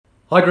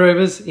Hi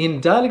Groovers, in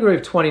Daily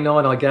Groove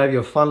 29 I gave you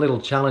a fun little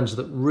challenge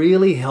that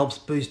really helps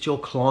boost your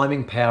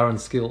climbing power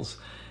and skills.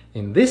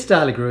 In this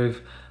Daily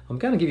Groove, I'm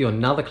going to give you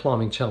another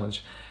climbing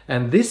challenge,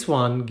 and this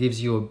one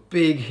gives you a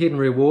big hidden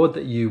reward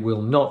that you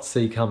will not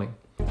see coming.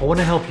 I want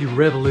to help you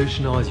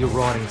revolutionise your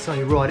riding so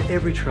you ride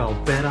every trail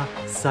better,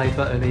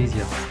 safer and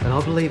easier. And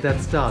I believe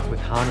that starts with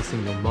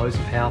harnessing your most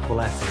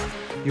powerful asset,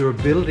 your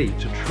ability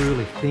to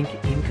truly think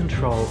in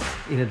control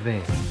in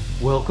advance.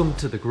 Welcome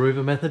to the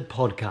Groover Method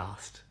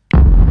podcast.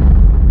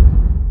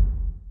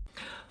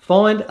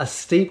 Find a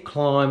steep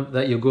climb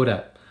that you're good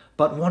at,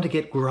 but want to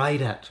get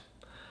great at.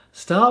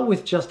 Start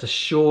with just a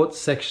short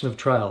section of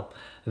trail.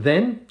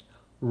 Then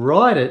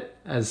ride it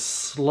as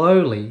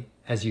slowly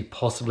as you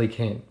possibly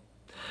can.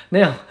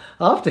 Now,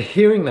 after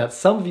hearing that,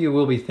 some of you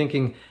will be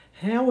thinking,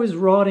 how is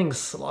riding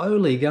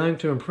slowly going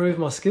to improve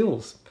my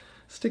skills?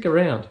 Stick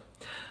around.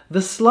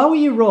 The slower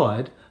you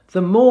ride,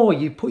 the more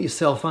you put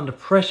yourself under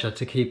pressure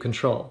to keep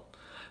control.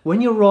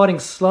 When you're riding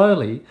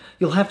slowly,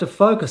 you'll have to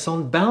focus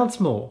on balance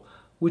more,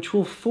 which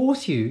will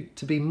force you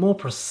to be more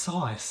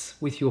precise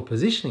with your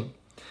positioning.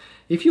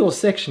 If your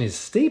section is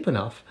steep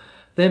enough,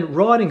 then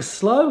riding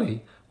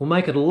slowly will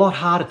make it a lot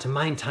harder to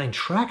maintain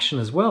traction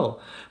as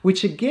well,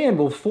 which again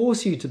will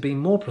force you to be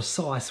more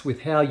precise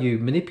with how you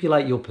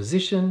manipulate your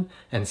position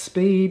and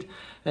speed,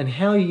 and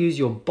how you use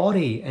your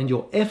body and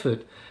your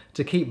effort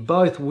to keep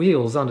both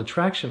wheels under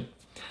traction.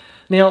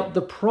 Now,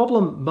 the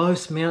problem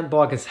most mountain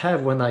bikers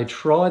have when they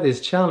try this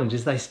challenge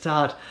is they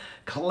start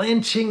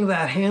clenching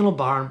that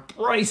handlebar and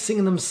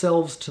bracing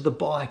themselves to the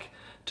bike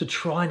to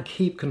try and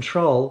keep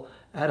control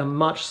at a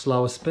much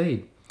slower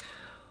speed.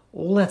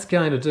 All that's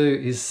going to do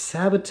is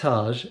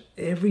sabotage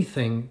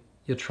everything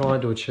you're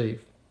trying to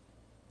achieve.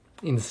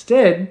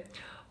 Instead,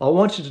 I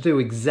want you to do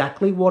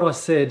exactly what I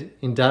said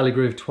in Daily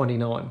Groove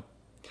 29.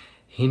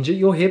 Hinge at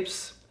your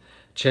hips,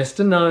 chest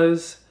to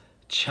nose,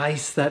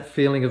 chase that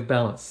feeling of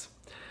balance.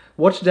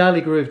 Watch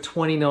Daily Groove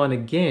 29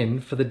 again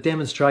for the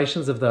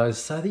demonstrations of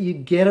those so that you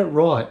get it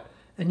right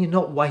and you're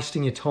not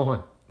wasting your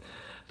time.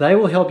 They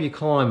will help you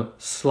climb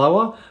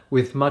slower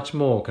with much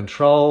more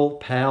control,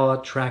 power,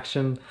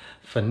 traction,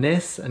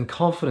 finesse and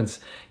confidence,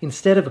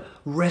 instead of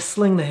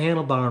wrestling the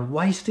handlebar and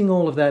wasting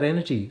all of that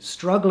energy,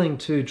 struggling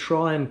to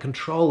try and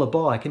control a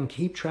bike and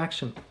keep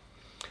traction.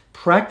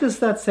 Practice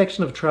that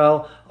section of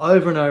trail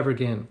over and over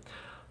again,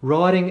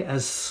 riding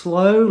as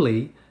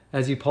slowly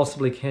as you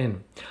possibly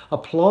can.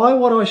 Apply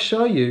what I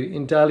show you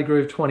in Daily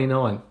Groove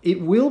 29.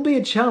 It will be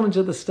a challenge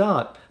at the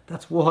start.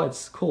 That's why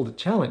it's called a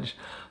challenge.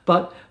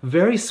 But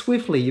very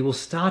swiftly you will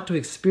start to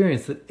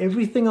experience that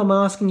everything I'm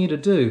asking you to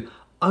do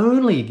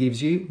only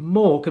gives you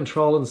more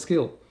control and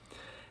skill.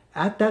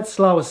 At that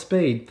slower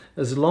speed,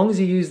 as long as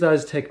you use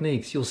those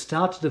techniques, you'll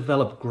start to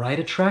develop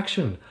greater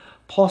traction,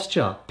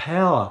 posture,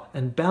 power,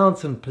 and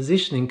balance and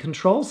positioning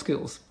control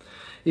skills.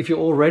 If you're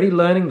already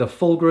learning the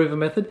full Groover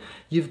method,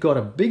 you've got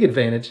a big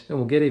advantage and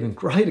will get even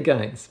greater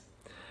gains.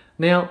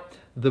 Now,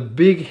 the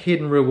big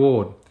hidden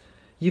reward.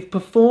 You've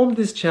performed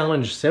this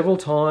challenge several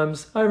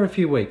times over a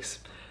few weeks,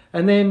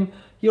 and then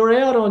you're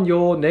out on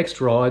your next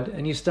ride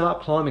and you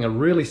start climbing a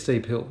really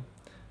steep hill,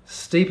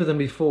 steeper than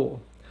before.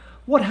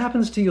 What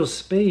happens to your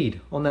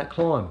speed on that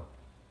climb?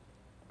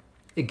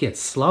 It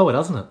gets slower,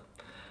 doesn't it?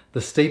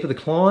 The steeper the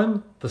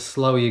climb, the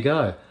slower you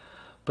go.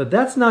 But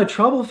that's no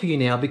trouble for you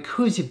now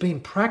because you've been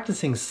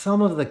practicing some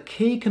of the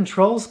key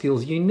control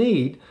skills you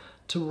need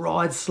to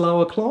ride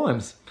slower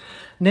climbs.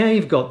 Now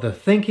you've got the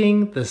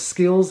thinking, the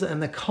skills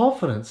and the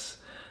confidence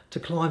to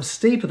climb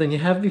steeper than you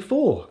have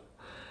before.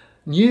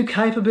 New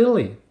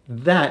capability,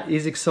 that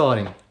is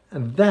exciting,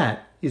 and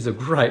that is a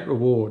great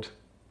reward.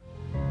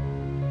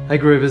 Hey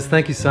Groovers,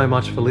 thank you so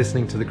much for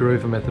listening to the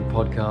Groover Method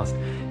podcast.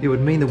 It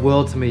would mean the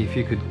world to me if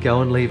you could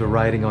go and leave a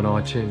rating on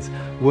iTunes.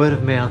 Word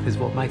of mouth is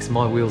what makes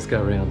my wheels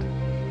go round.